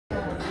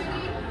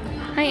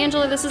Hi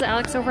Angela, this is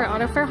Alex over at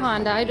Autofair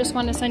Honda. I just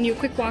wanted to send you a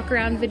quick walk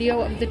around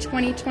video of the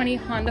 2020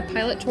 Honda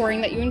Pilot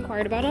Touring that you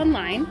inquired about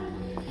online.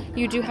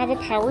 You do have a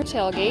power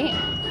tailgate.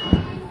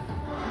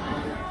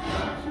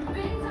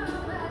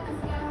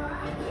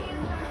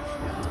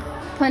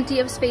 Plenty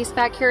of space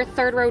back here.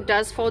 Third row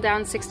does fold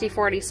down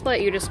 60-40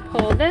 split. You just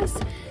pull this,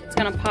 it's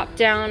gonna pop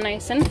down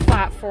nice and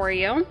flat for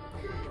you.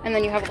 And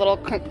then you have a little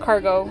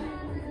cargo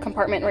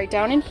compartment right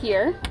down in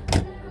here.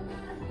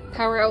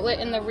 Power outlet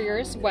in the rear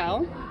as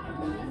well.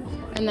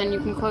 And then you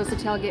can close the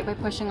tailgate by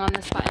pushing on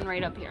this button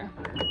right up here.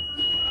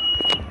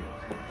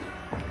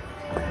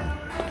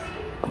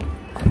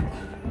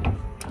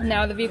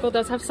 Now the vehicle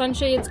does have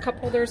sunshades, cup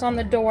holders on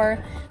the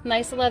door,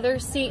 nice leather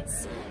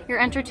seats. Your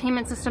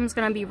entertainment system is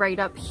going to be right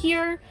up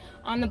here.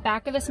 On the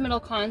back of this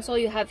middle console,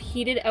 you have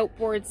heated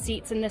outboard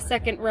seats in the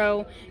second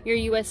row, your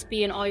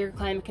USB and all your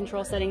climate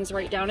control settings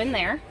right down in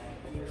there.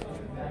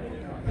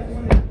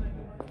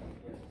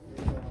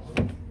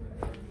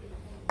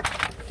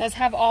 Does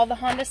have all the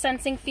Honda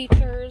sensing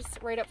features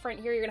right up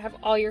front here. You're gonna have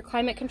all your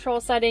climate control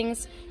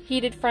settings,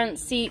 heated front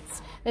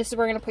seats. This is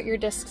where you're gonna put your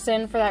discs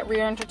in for that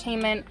rear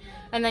entertainment.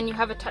 And then you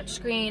have a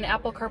touchscreen,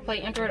 Apple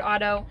CarPlay, Android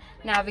Auto,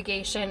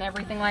 navigation,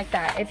 everything like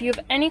that. If you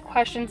have any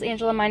questions,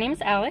 Angela, my name is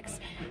Alex.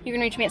 You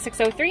can reach me at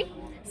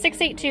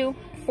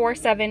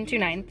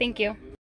 603-682-4729. Thank you.